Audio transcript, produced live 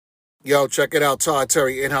Yo, check it out, Todd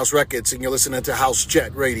Terry, In-House Records, and you're listening to House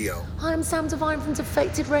Jet Radio. Hi, I'm Sam Divine from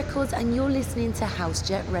Defected Records, and you're listening to House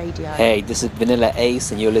Jet Radio. Hey, this is Vanilla Ace,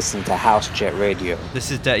 and you're listening to House Jet Radio. This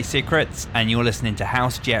is Dirty Secrets, and you're listening to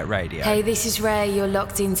House Jet Radio. Hey, this is Ray, you're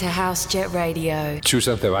locked into House Jet Radio.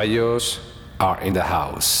 Chusa Ceballos are in the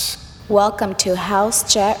house. Welcome to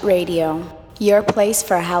House Jet Radio, your place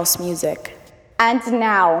for house music. And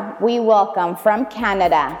now, we welcome from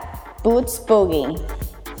Canada, Boots Boogie.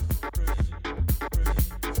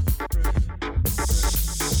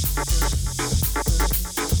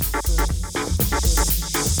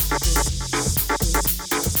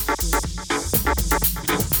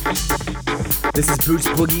 This is Boots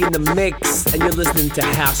Boogie in the mix, and you're listening to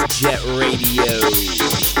House Jet Radio.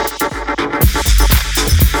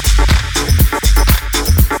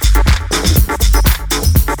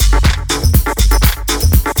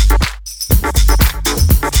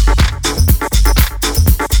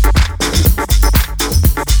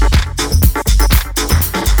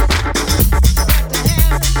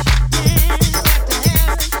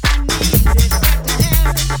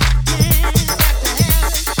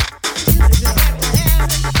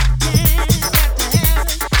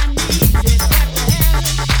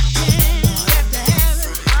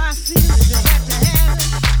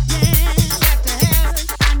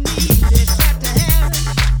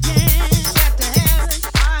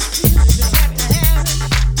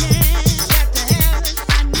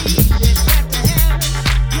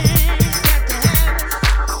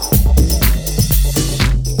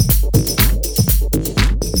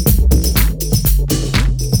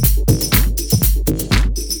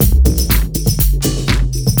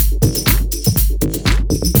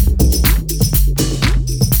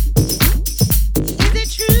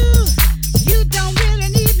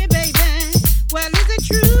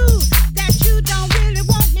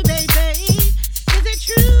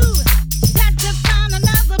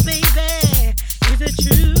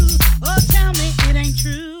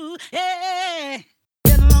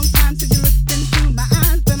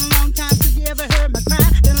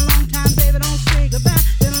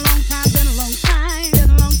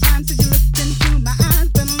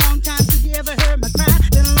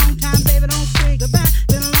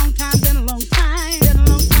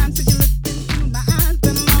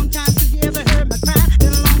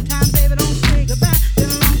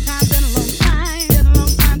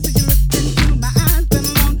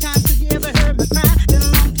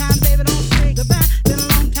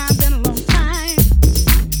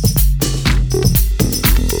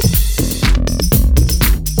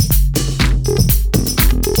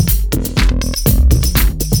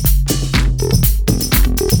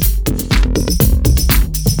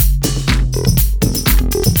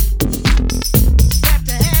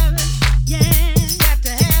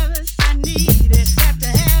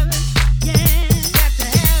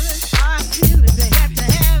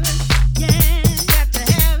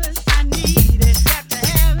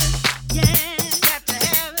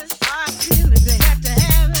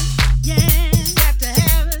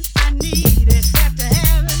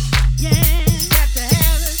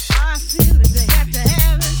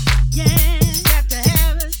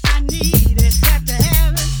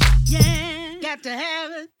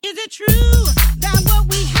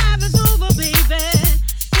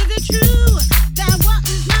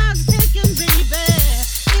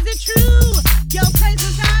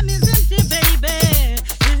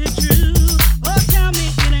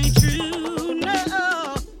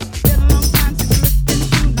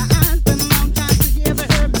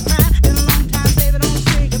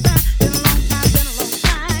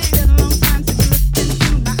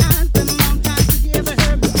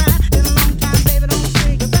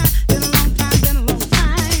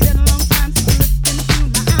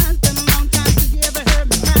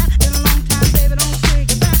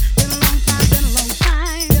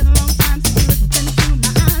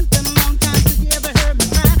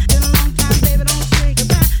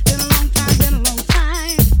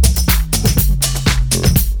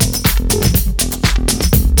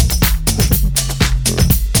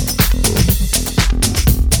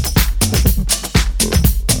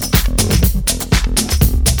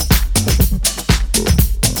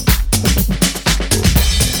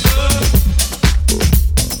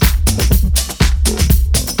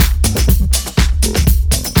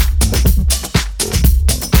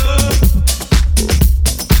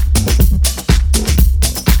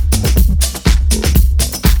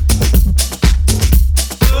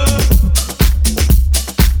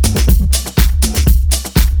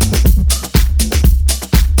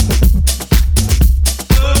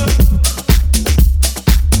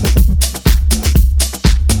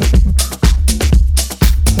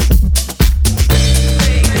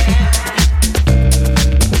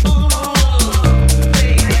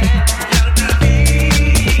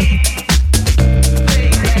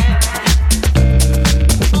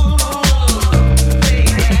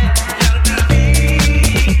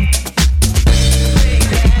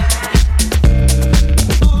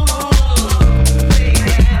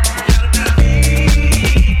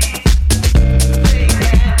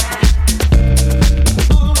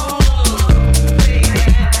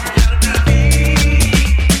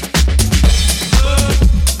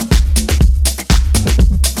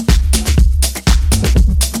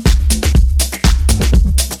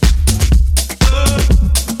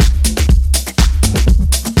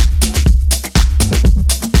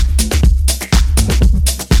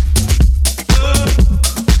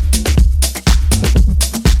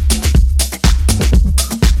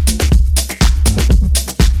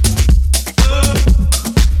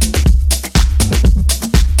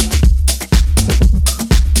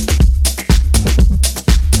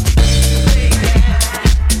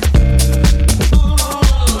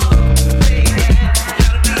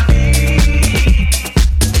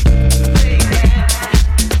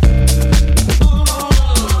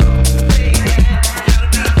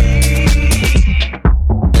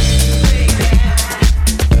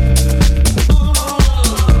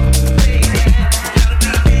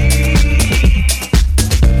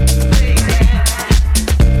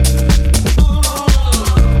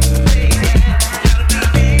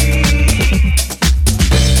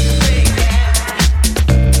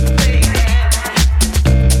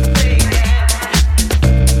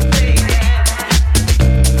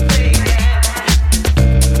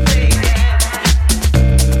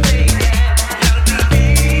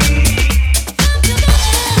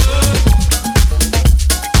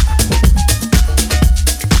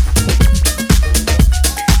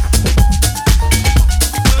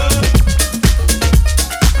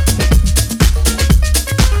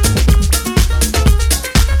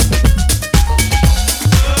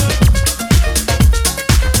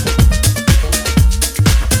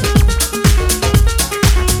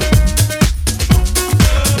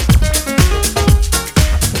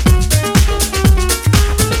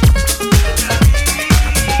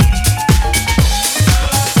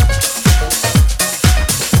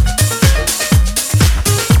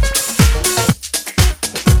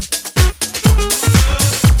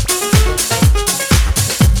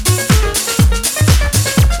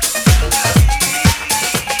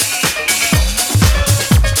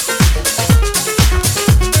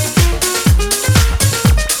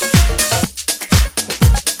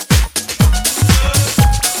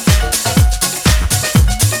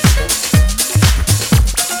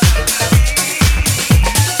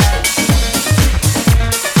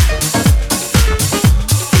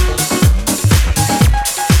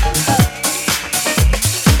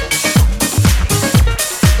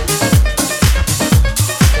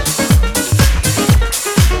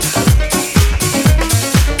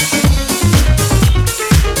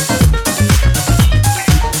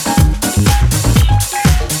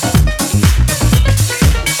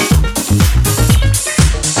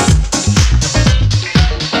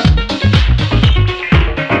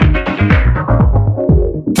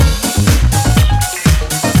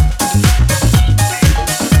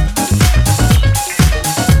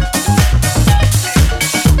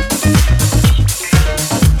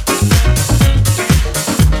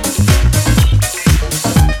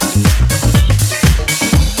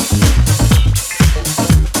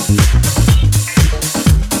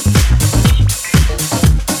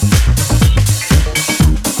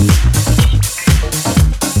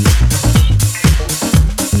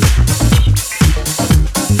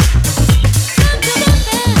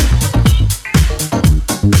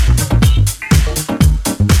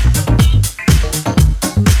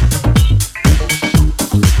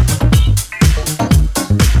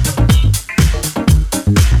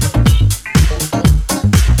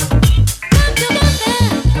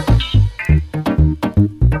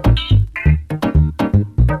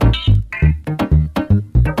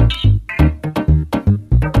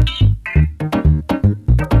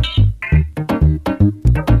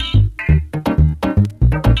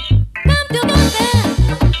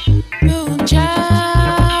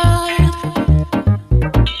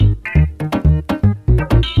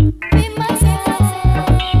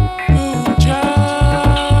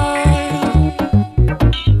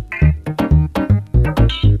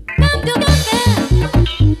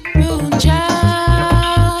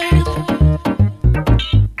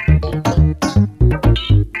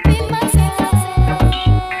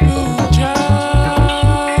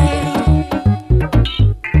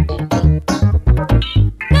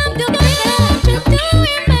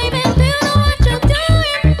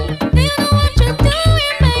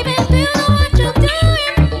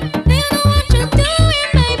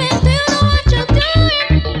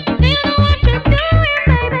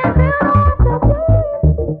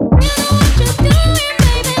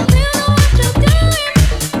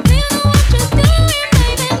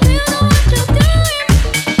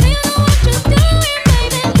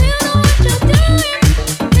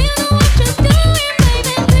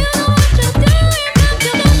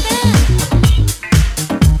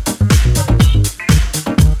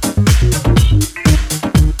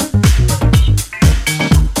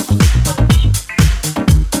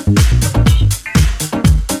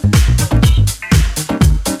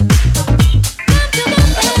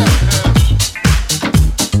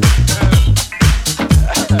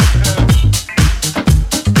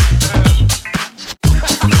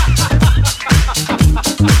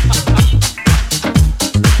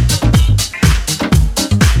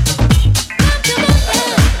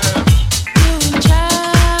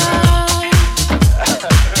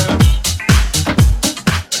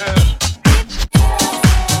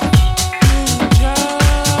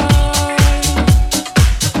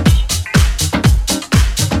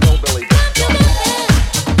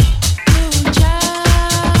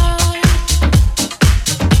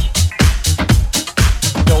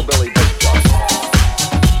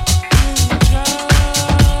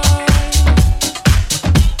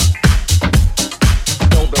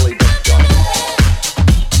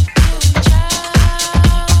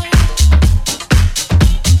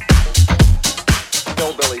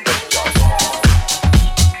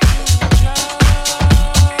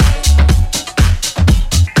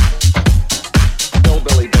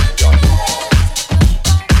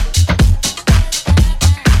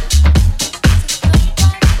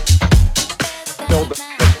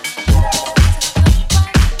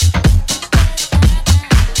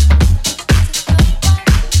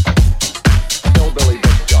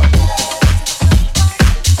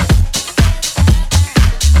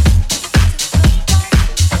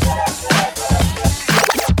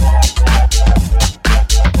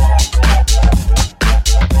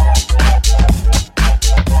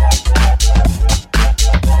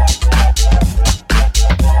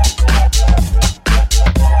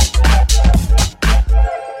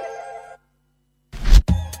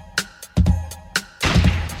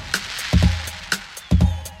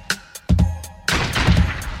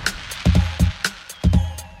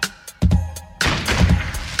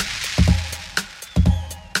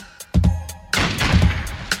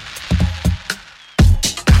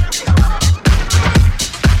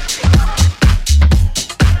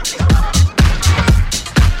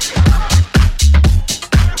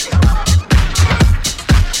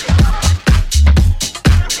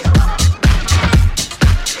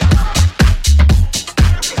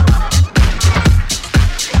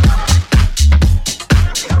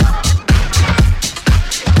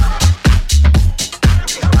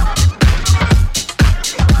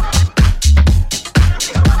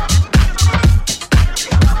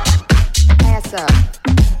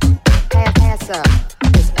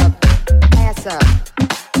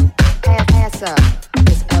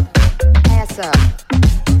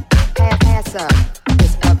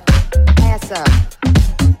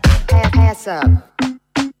 up,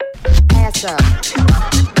 pass up,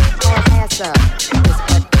 pass up, pass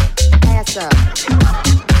up, pass up,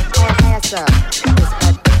 pass up,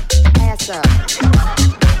 pass up,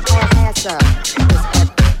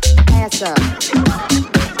 pass up,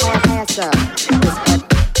 pass up.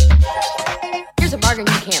 Here's a bargain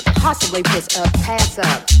you can't possibly piss up, pass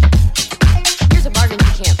up. Here's a bargain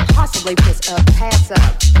you can't possibly piss up, pass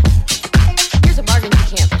up. Here's a bargain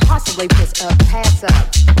you can't possibly piss up, pass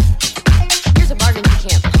up. Here's a bargain you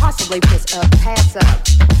can't possibly piss up, pass up.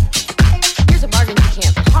 Here's a bargain you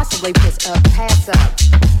can't possibly piss up, pass up.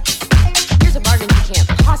 Here's a bargain you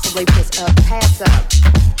can't possibly piss up, pass up.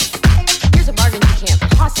 Here's a bargain you can't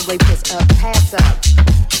possibly piss up, pass up.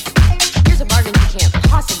 Here's a bargain you can't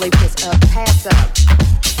possibly piss up,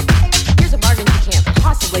 pass up. Here's a bargain you can't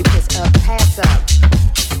possibly piss up, pass up.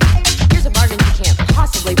 Here's a bargain you can't possibly piss up, pass up. Here's a bargain you can't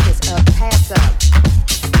possibly piss up, pass up.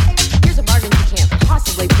 Here's a bargain you can't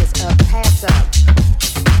possibly piss up, pass up.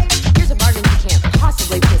 Here's a bargain you can't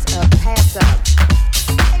possibly piss up, pass up.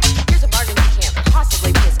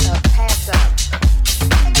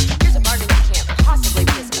 Here's a bargain you can't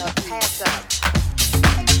possibly piss up, pass up.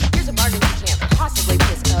 Here's a bargain you can't possibly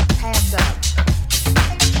piss up, pass up.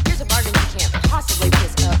 Here's a bargain you can't possibly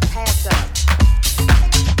piss up, pass up.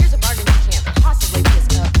 Here's a bargain you can't possibly piss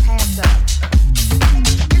up, pass up.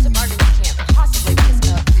 Here's a bargain you can't possibly piss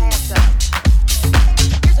up, pass up.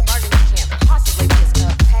 Here's a bargain you can't possibly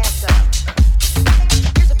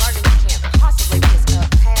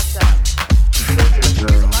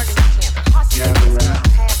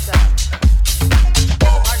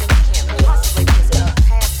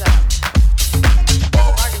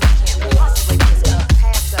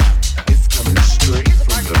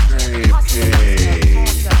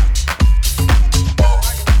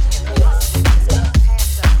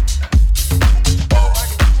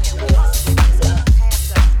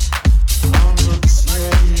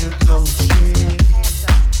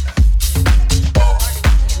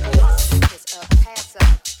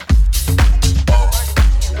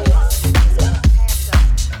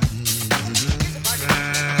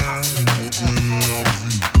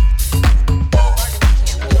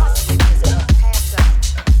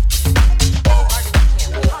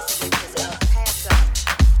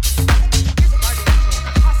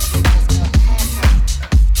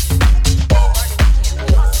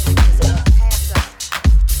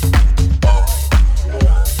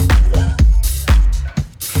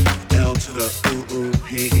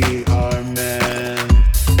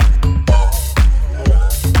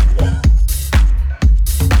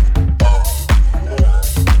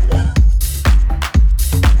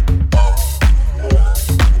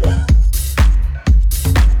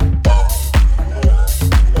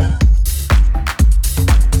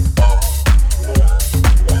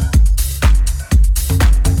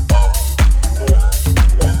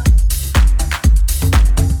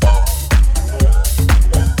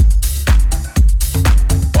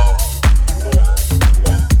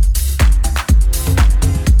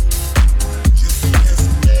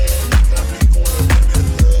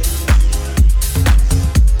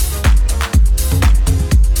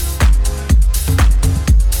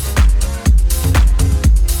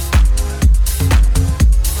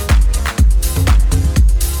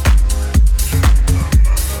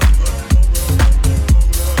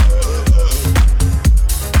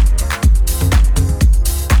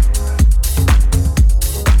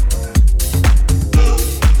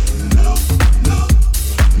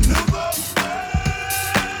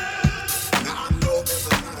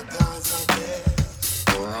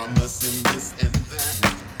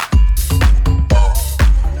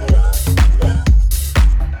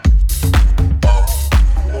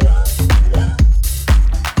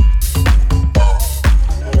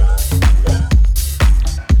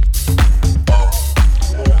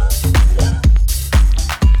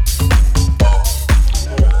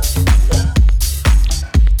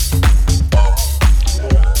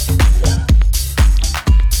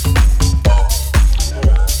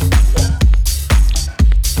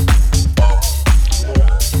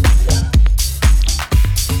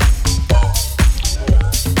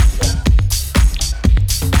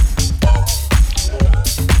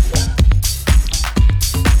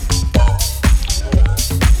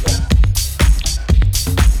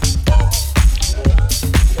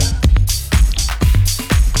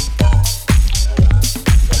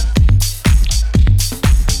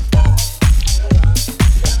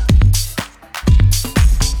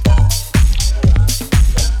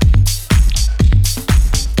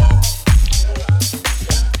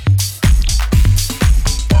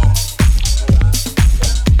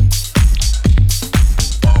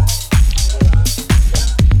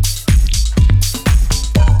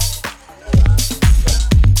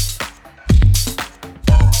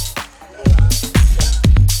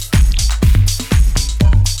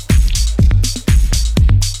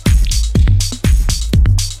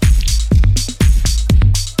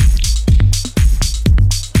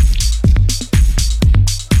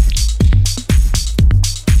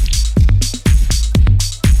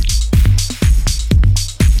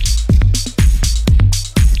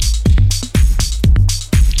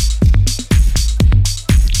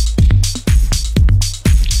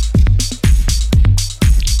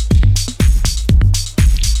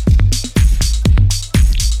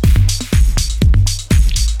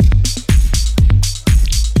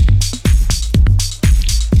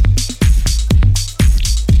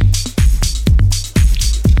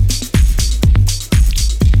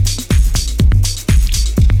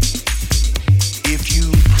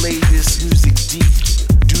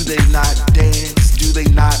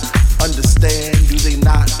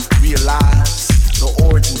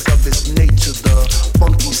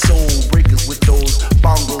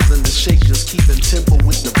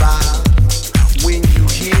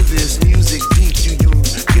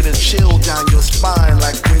down your spine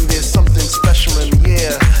like when there's something special in the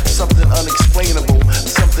air, something unexplainable,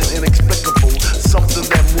 something inexplicable, something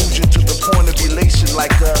that moves you to the point of elation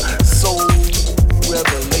like a soul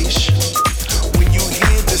revelation. When you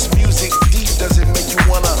hear this music deep, does it make you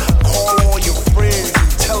wanna call all your friends and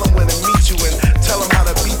tell them where to meet you and tell them how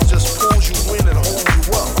the beat just pulls you in and holds you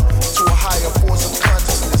up to a higher force of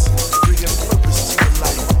consciousness, bringing purpose to your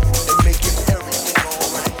life and making everything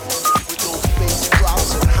alright with those bass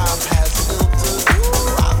drops and high pass filters.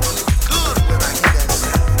 Ooh, I feel good when I hear that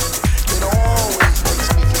sound. It always makes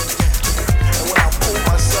me get down. And when I pull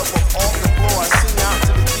myself up off the floor, I sing out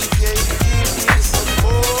to the DJ, give me some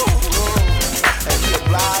more. And he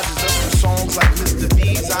obliges us with songs like Mr.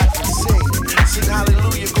 V's I Can Sing. Sing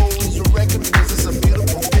Hallelujah goes the record because it's a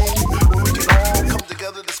beautiful thing where we can all come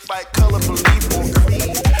together despite color, belief, or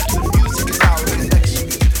creed. The music is our connection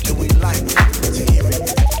and we like to hear it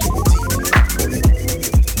deep.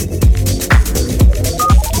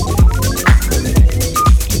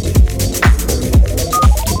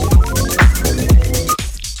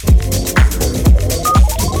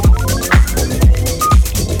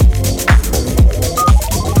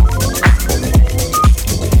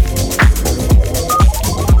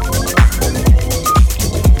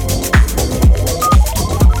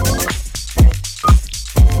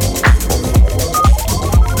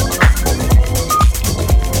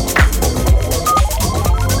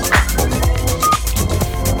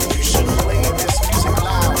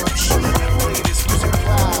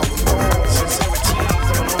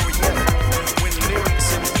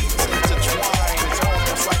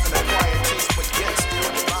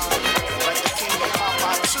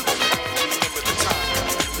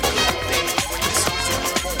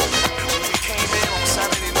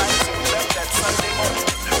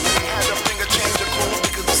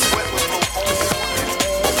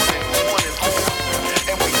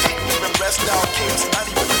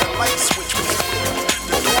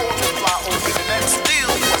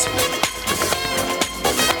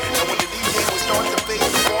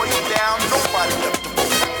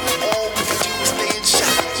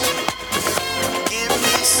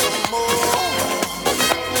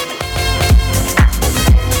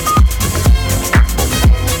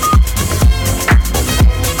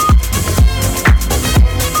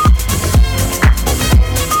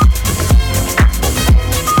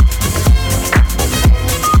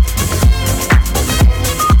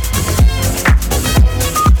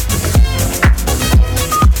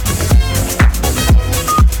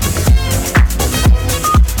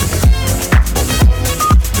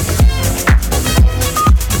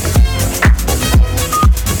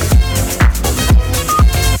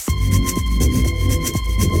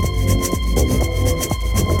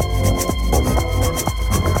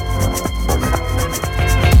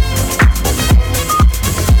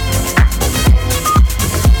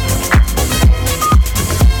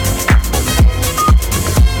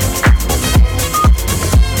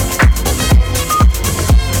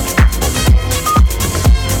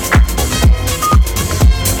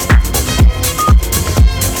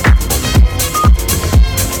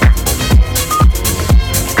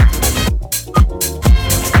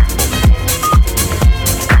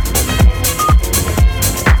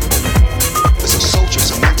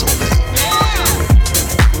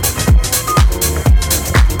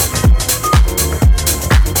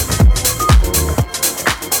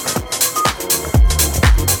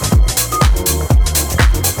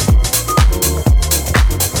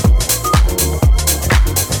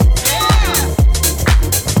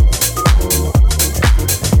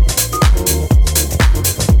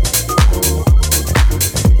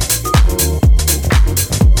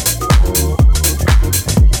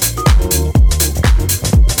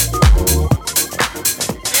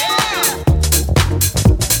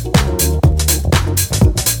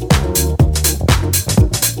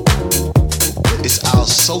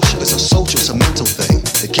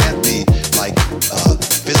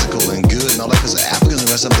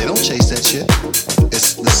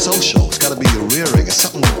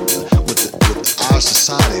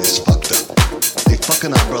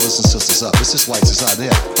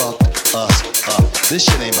 This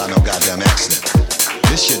shit ain't by no goddamn accident.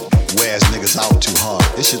 This shit wears niggas out too hard.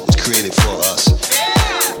 This shit was created for us.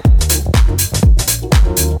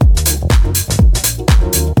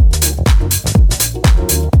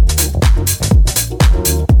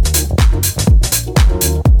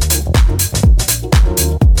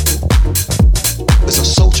 It's a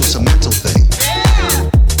social, it's a mental thing.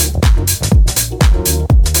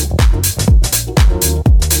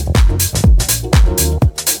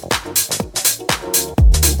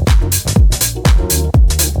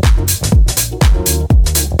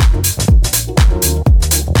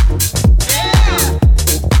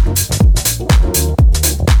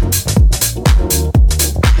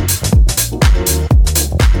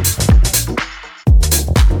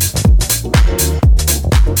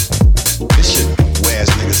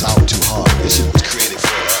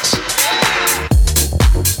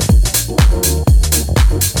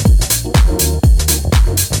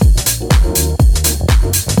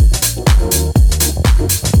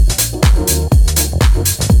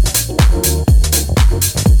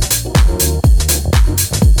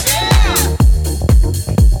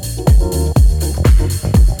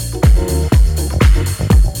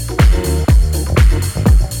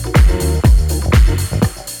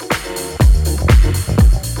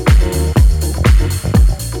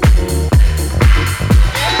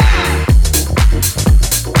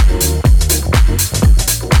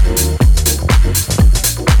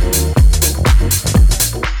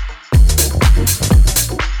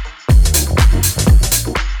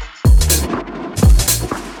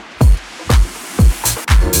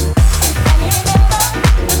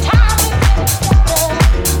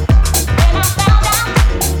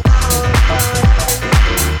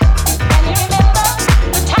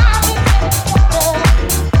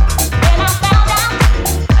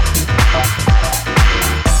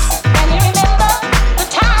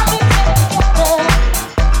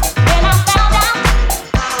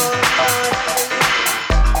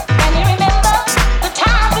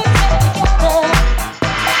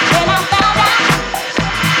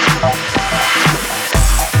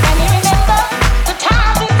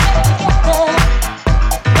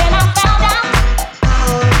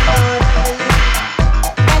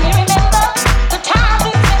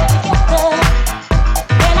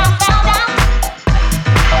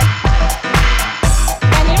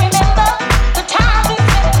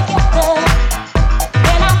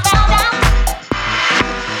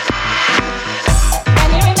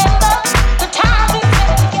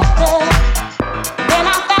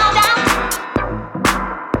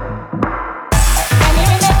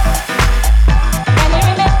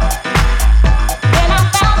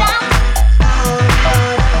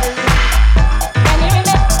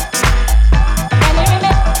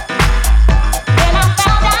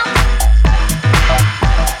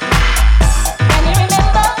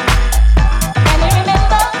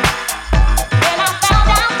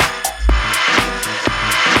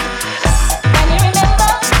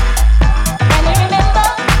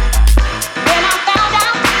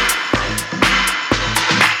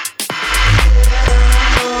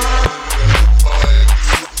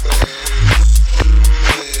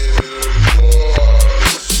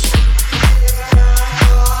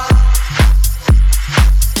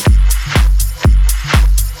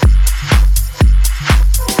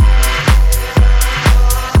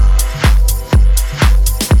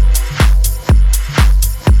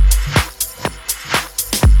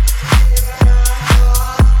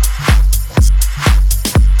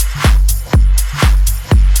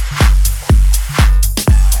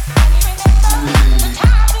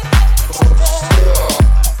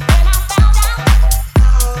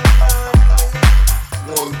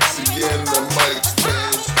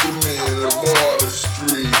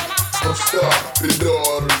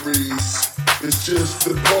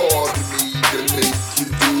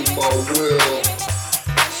 my will.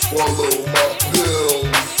 Swallow my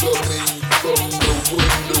pills. I mean, from the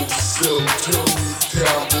windowsill, turn me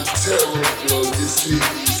down to Terrorville. You see,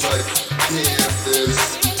 he's like canvas,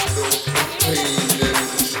 no pain and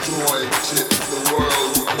destroying shit. The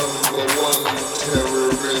world's #1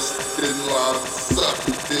 terrorist in life, suck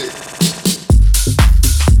dick.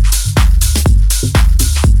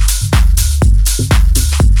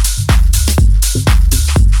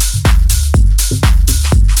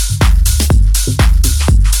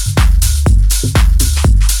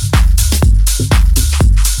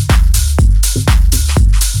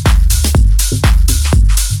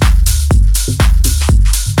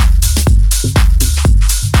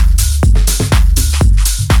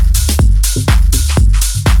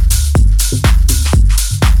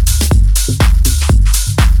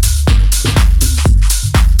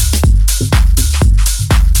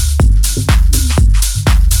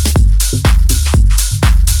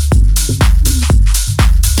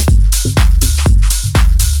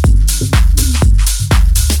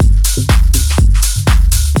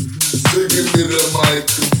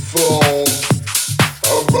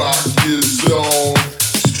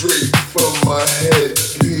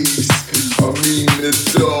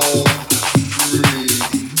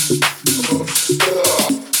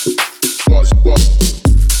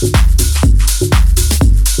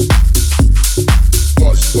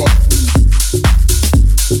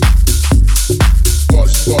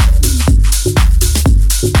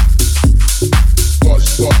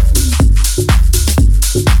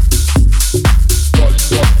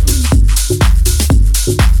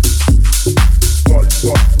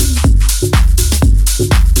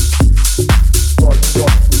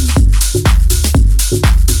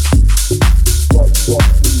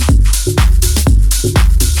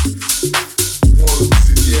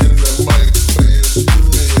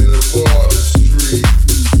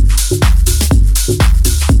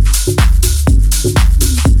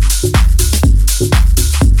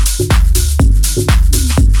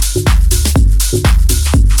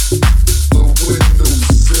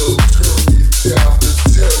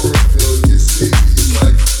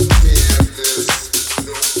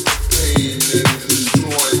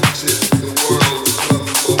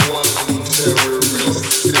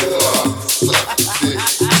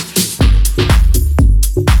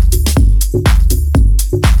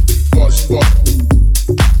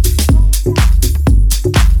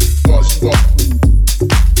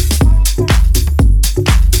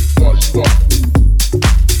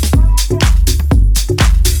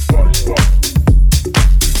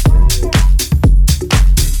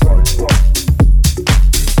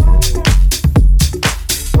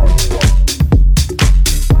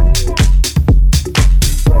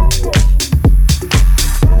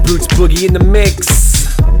 Boogie in the mix.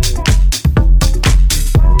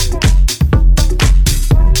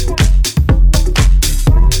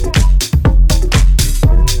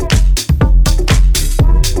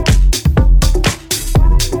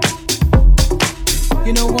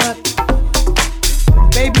 You know what?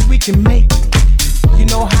 Baby, we can make it. You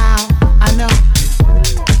know how? I know.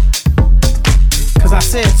 'Cause I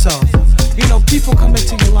said so. You know, people come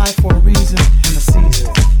into your life for a reason and a season.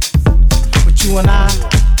 But you and I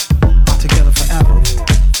are together forever.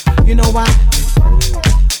 You know why?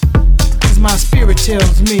 'Cause my spirit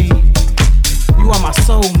tells me you are my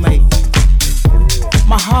soulmate.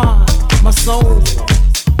 My heart, my soul,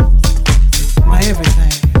 my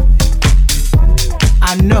everything.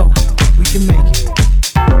 I know we can make it.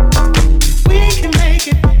 We can make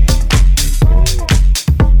it.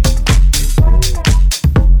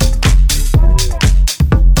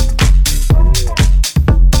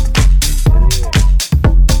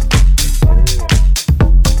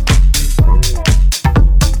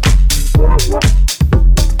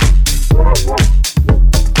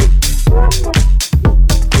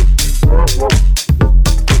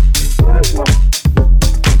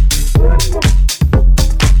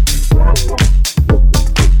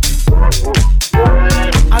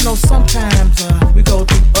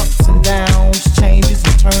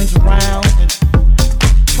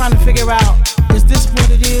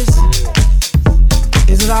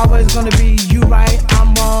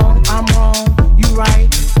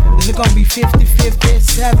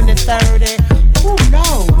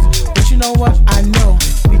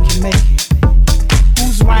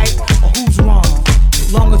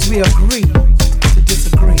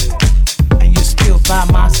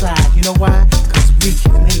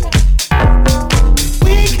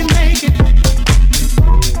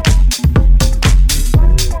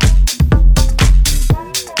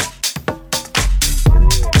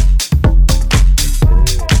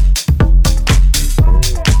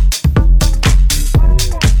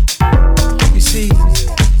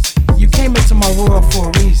 world for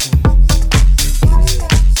a reason.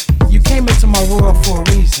 You came into my world for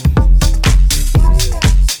a reason.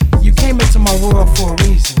 You came into my world for a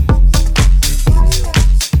reason.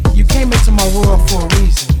 You came into my world for a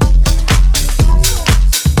reason.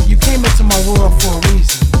 You came into my world for a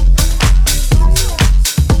reason.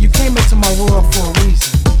 You came into my world for a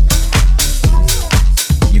reason.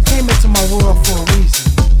 You came into my world for a reason.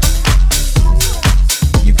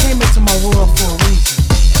 You came into my world for a reason.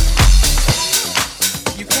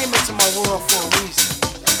 You came into my world for a reason.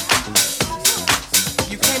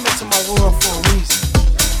 You came into my world for a reason.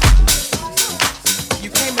 You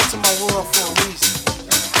came into my world for a reason. You came into my world for a reason.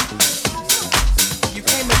 You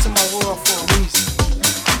came into my world for a reason. You came into my world for a reason.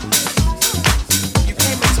 You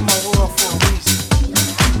came into my world for a reason.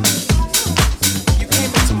 You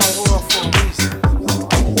came into my world for a reason.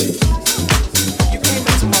 You came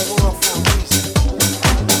into my world for a reason. You came into my world for a reason.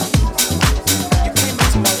 You came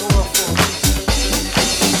into my world for a reason.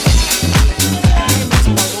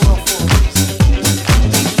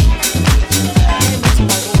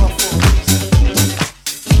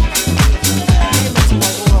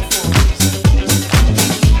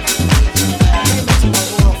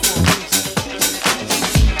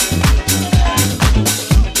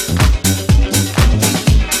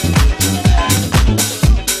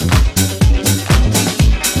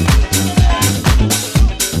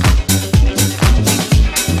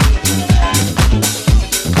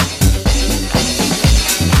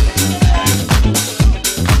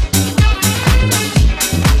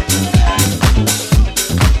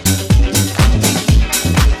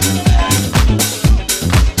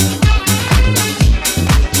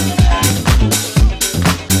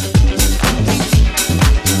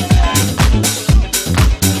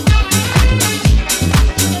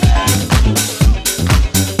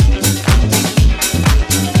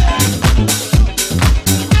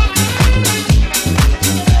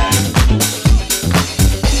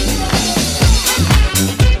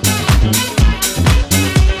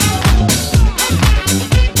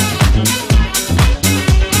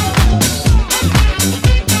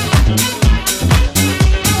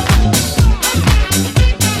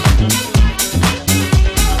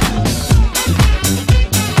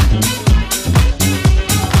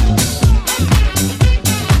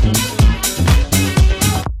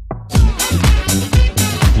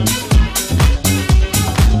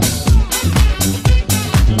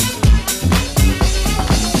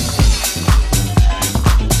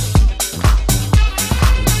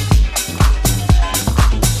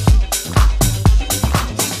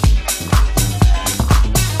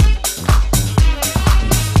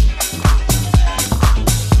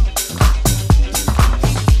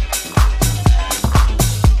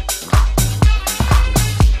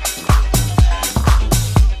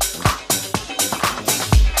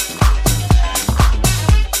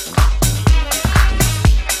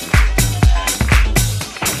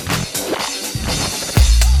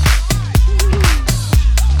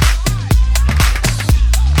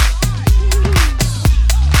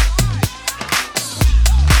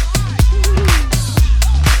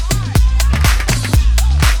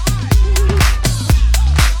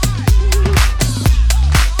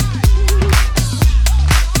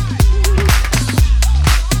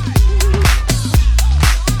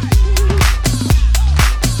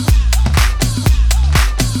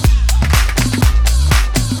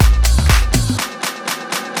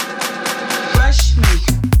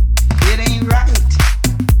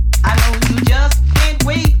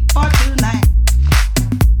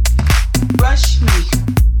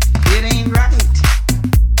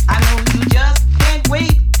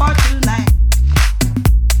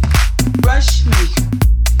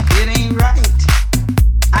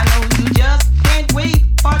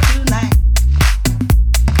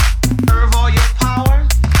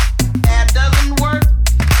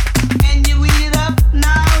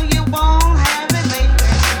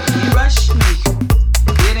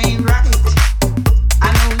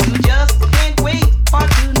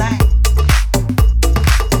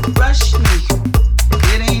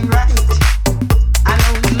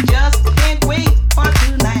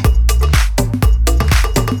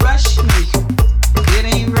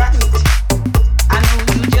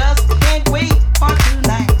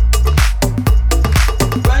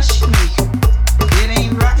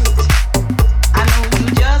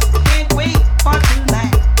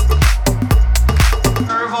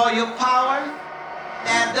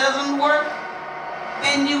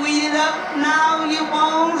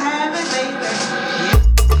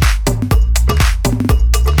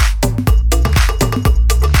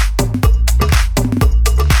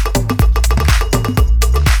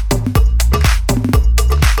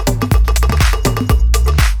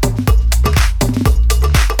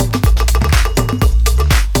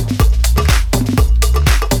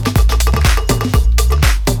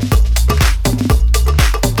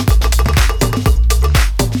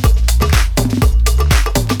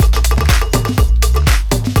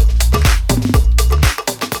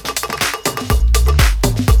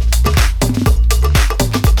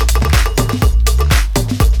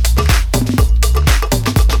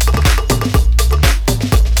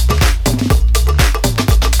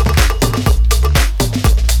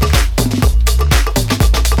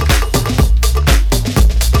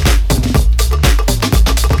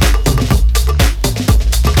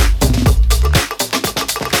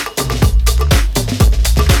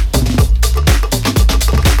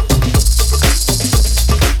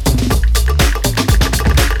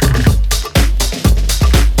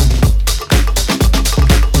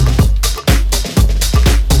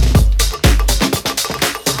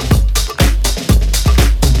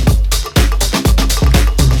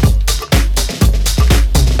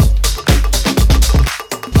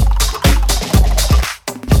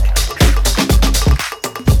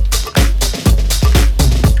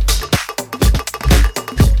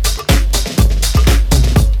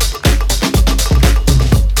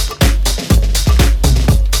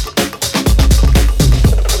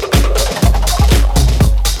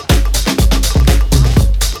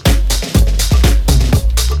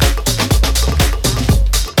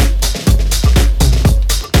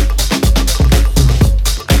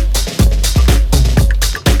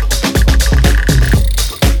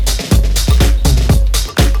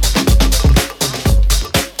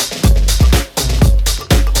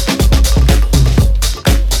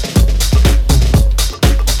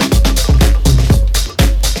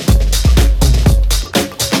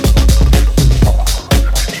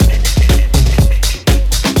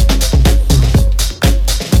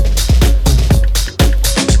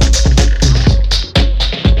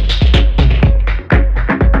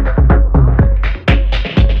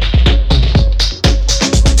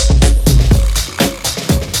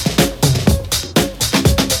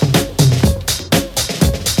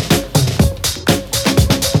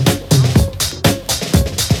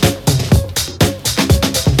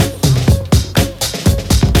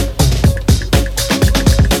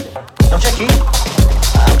 Chi?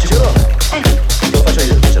 Ah, un cicerone. Lo faccio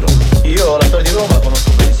io il cicerone. Io la storia di Roma la conosco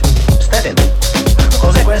benissimo. Stai attento.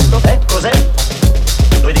 Cos'è questo? Cos'è?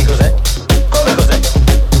 Lui di cos'è? Come cos'è?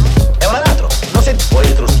 È un aratro. Non senti poi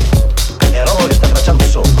Etruschi. È Roma che sta tracciando un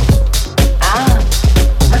solco. Ah,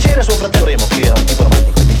 ma c'era suo fratello Remo che era un tipo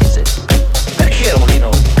romantico e gli disse: perché Romolino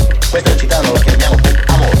questa città non la chiamiamo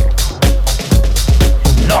Amore?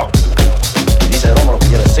 No! Gli disse Romolo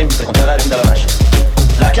che era sempre contrario dalla nascita.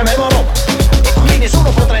 La chiameremo Roma e qui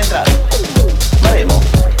nessuno potrà entrare. Ma Remo,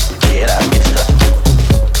 che era anche distratto,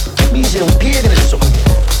 mise un piede nel sole.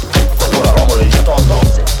 Allora Romolo gli saltò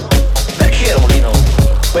addosso: perché Romolino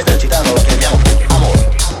questa città non la chiamiamo Amore?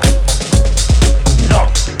 No!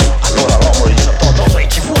 Allora Romolo gli saltò addosso e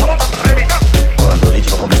ci fu una lotta tremenda. Quando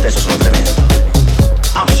litigo con me stesso sono tremendo.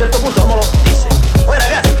 A un certo punto Romolo disse: "Voi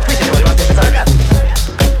ragazzi, qui siamo rimasti senza ragazzi."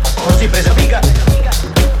 Così prese a pica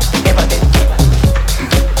e partì.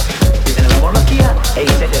 Vide nella monarchia e i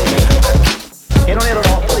 7 regni, che non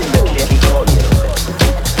erano 8 perché i colli erano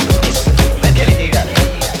 7. Disse: perché litigare?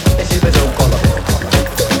 E si presero un collo a testa.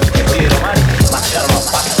 E poi i romani marciarono a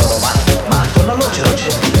passo romano, ma attorno a loro c'erano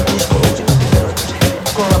gentili, muscolosi,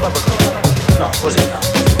 con una barba così. No, così no.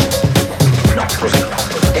 No, così.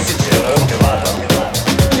 E si dicevano che vado.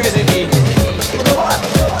 Gli vesi di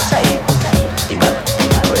sai, i barba.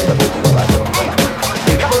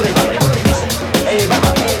 Il capo dei barbi disse: ehi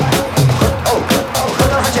barba, oh, cosa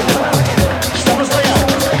sta facendo? Stiamo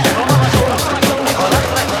sdraiando, con una sola, e con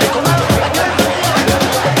l'altra, e con l'altra,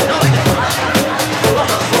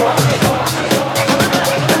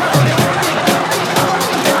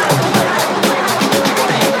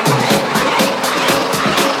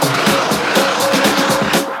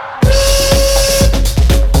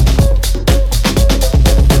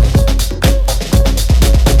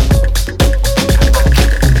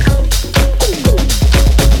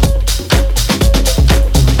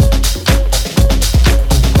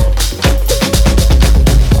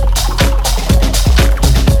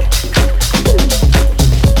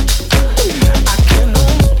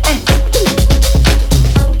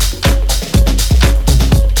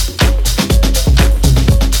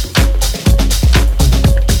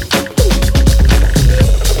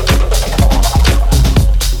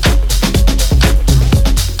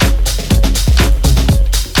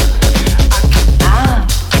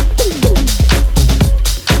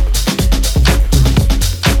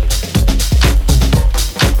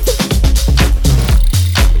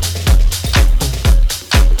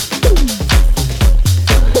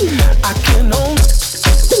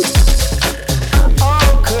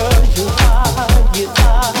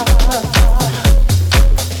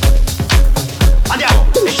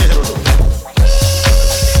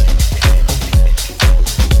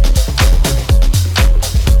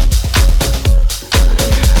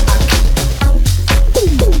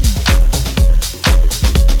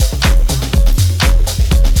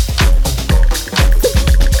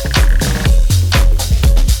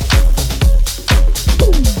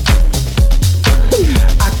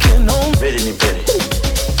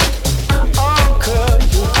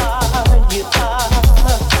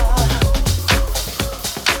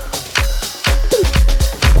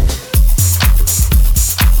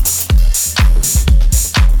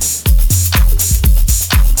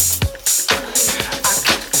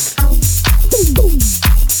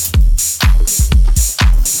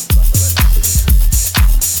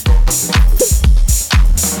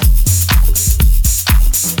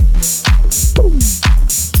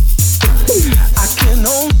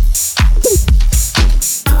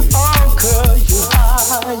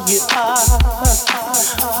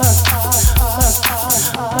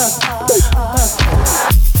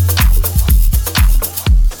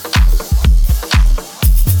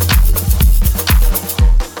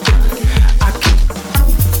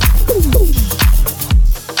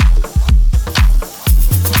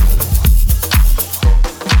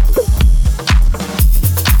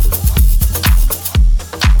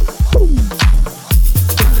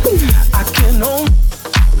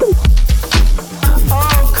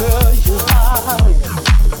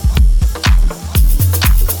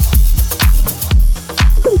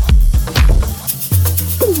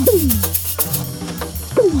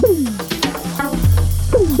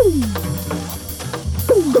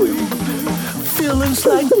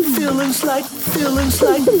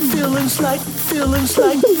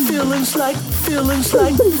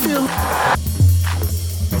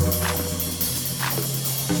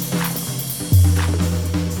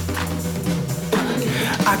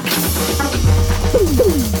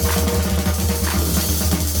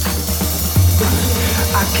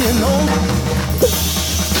 I can only,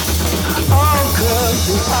 oh girl,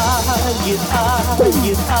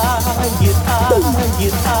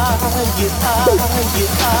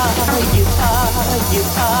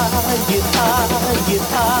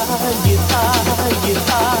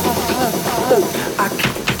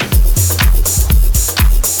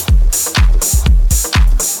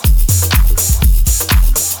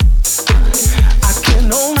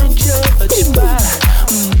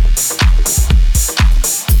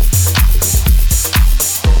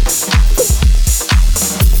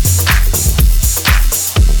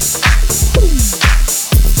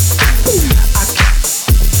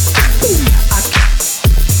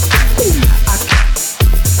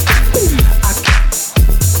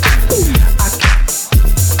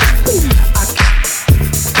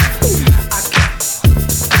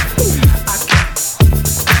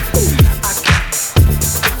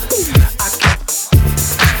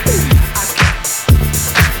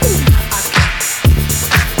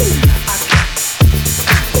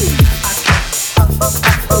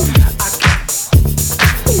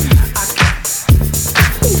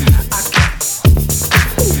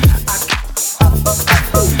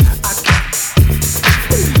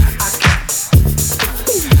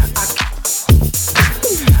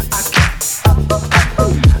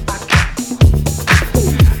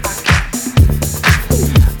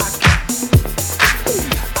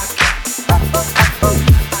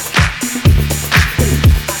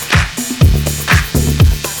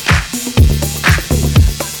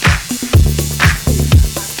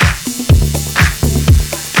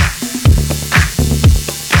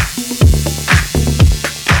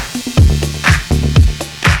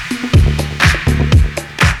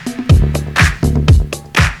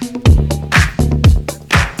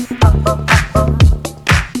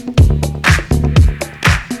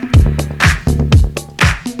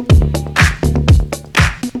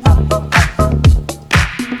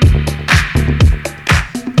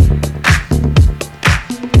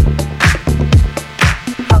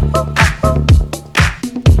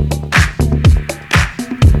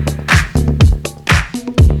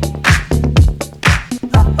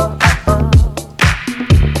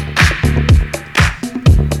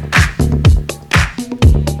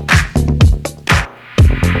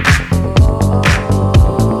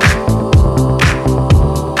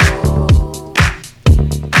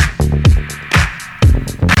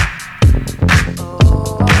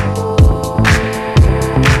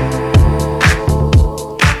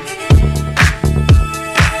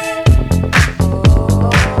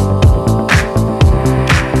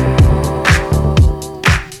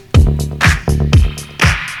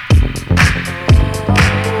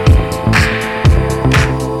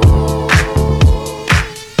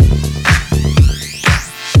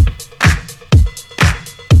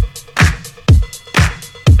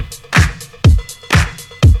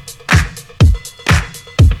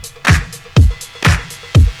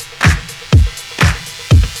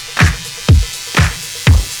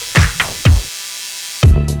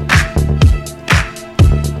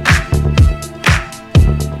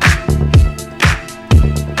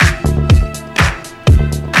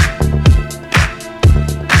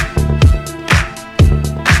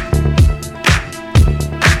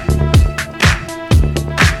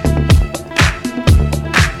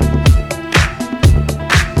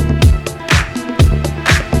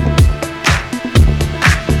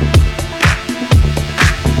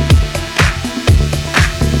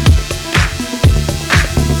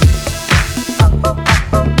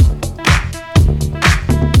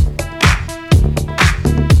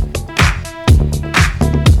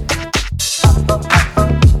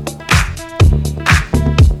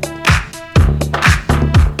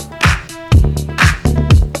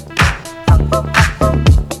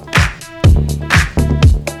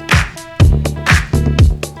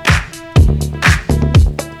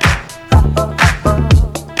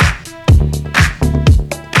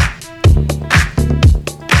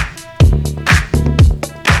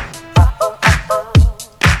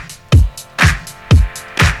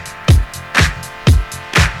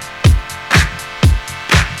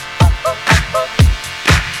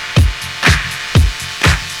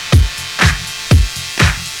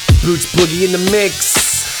 Boots Boogie in the mix.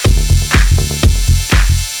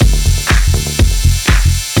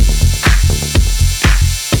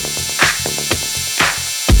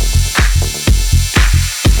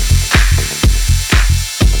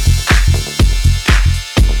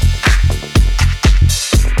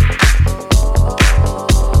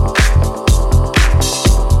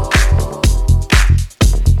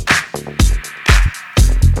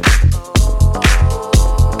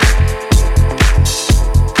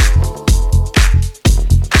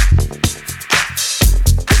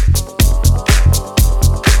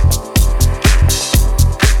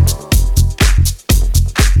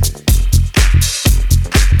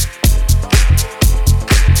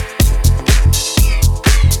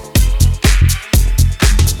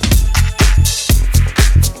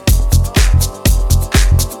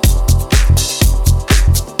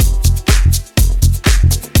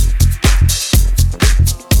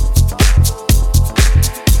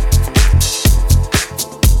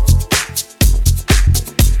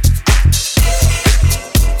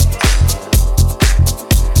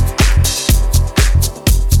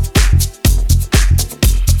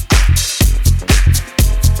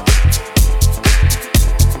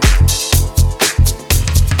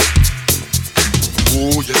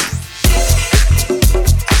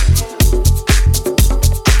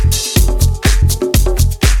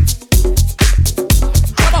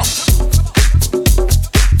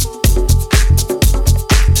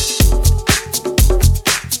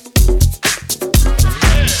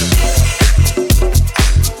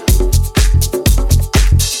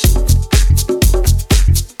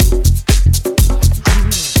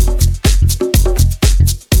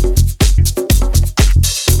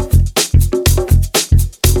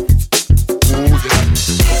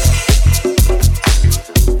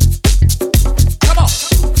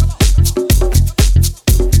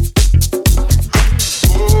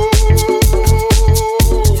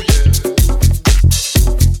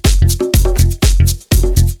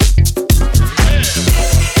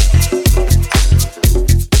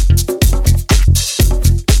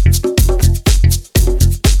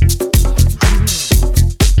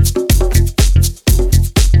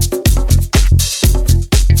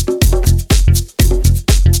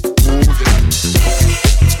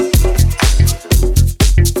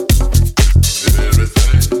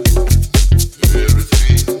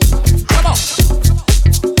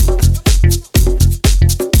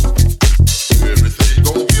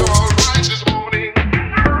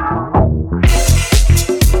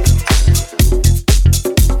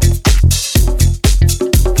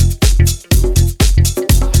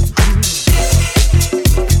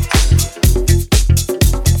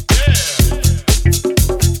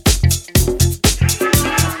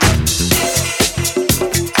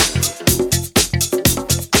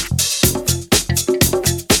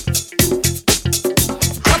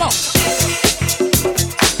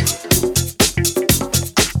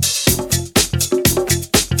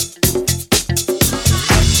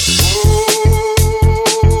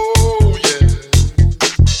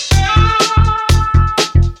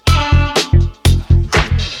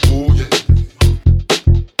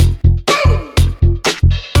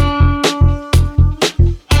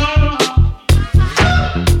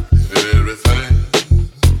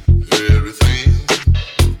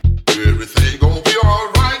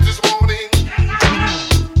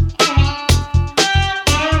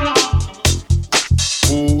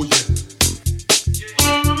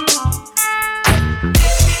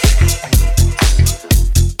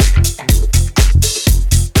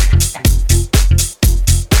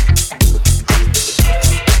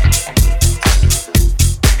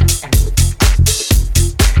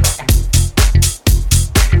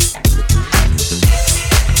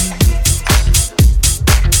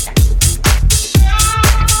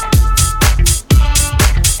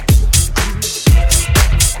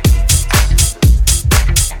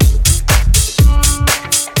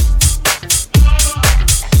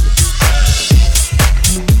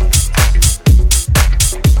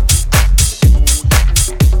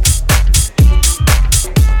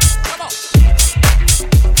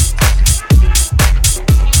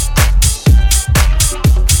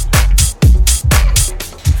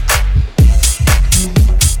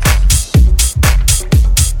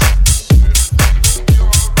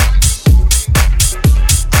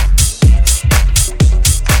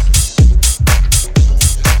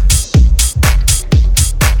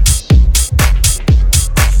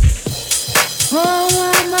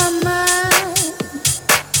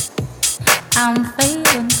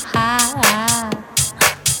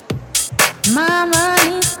 Mama